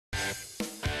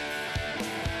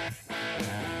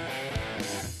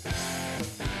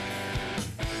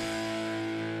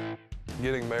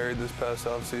getting married this past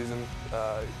offseason.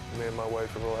 Me and my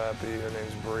wife are real happy. Her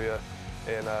name's Maria.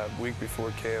 And a week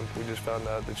before camp, we just found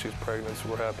out that she's pregnant, so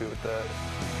we're happy with that.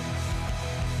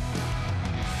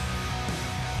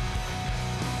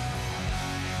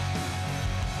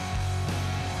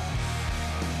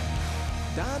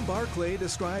 Don Barclay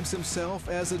describes himself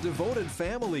as a devoted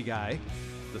family guy.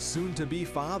 The soon-to-be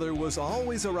father was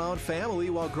always around family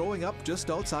while growing up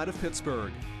just outside of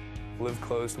Pittsburgh. Lived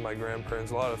close to my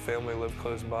grandparents. A lot of family lived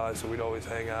close by, so we'd always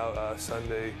hang out.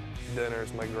 Sunday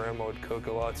dinners, my grandma would cook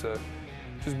a lot, so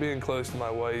just being close to my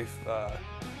wife.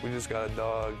 We just got a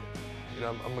dog. You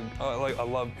know, I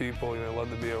love people, you know, love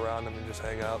to be around them and just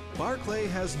hang out. Barclay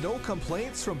has no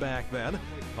complaints from back then,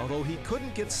 although he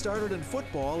couldn't get started in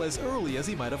football as early as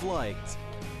he might have liked.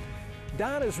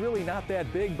 Don is really not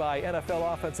that big by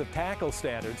NFL offensive tackle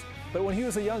standards, but when he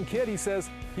was a young kid, he says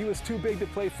he was too big to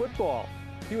play football.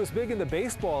 He was big into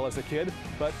baseball as a kid,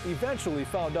 but eventually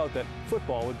found out that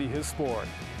football would be his sport.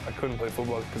 I couldn't play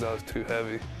football because I was too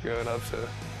heavy growing up, so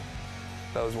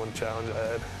that was one challenge I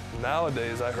had.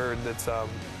 Nowadays, I heard that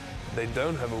they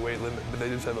don't have a weight limit, but they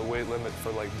just have a weight limit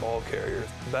for like ball carriers.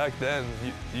 Back then,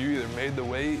 you either made the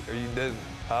weight or you didn't.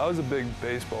 I was a big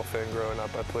baseball fan growing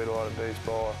up. I played a lot of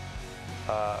baseball.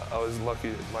 I was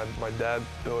lucky. My dad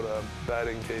built a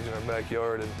batting cage in our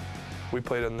backyard, and we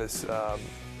played on this.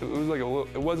 It was like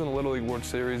it wasn't a Little League World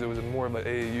Series. It was more of an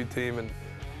AAU team,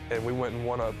 and we went and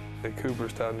won up at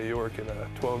Cooperstown, New York, in a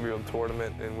 12-year-old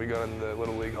tournament, and we got into the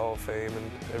Little League Hall of Fame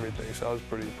and everything. So I was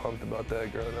pretty pumped about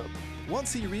that growing up.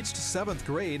 Once he reached 7th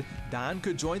grade, Don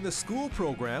could join the school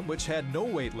program, which had no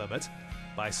weight limit.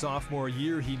 By sophomore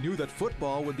year, he knew that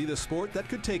football would be the sport that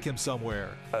could take him somewhere.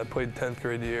 I played 10th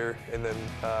grade year, and then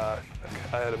I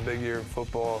had a big year in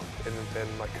football,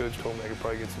 and my coach told me I could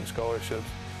probably get some scholarships.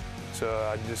 So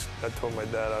I told my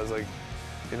dad, I was like,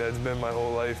 you know, it's been my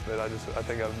whole life, but I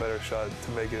think I have a better shot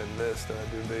to make it in this than I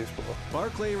do in baseball.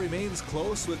 Barclay remains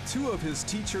close with 2 of his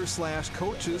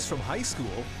teachers/coaches from high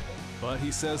school, but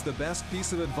he says the best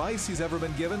piece of advice he's ever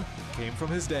been given came from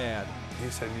his dad. He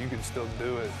said, you can still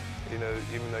do it, you know,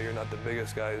 even though you're not the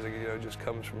biggest guy. He's like, you know, it just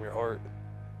comes from your heart.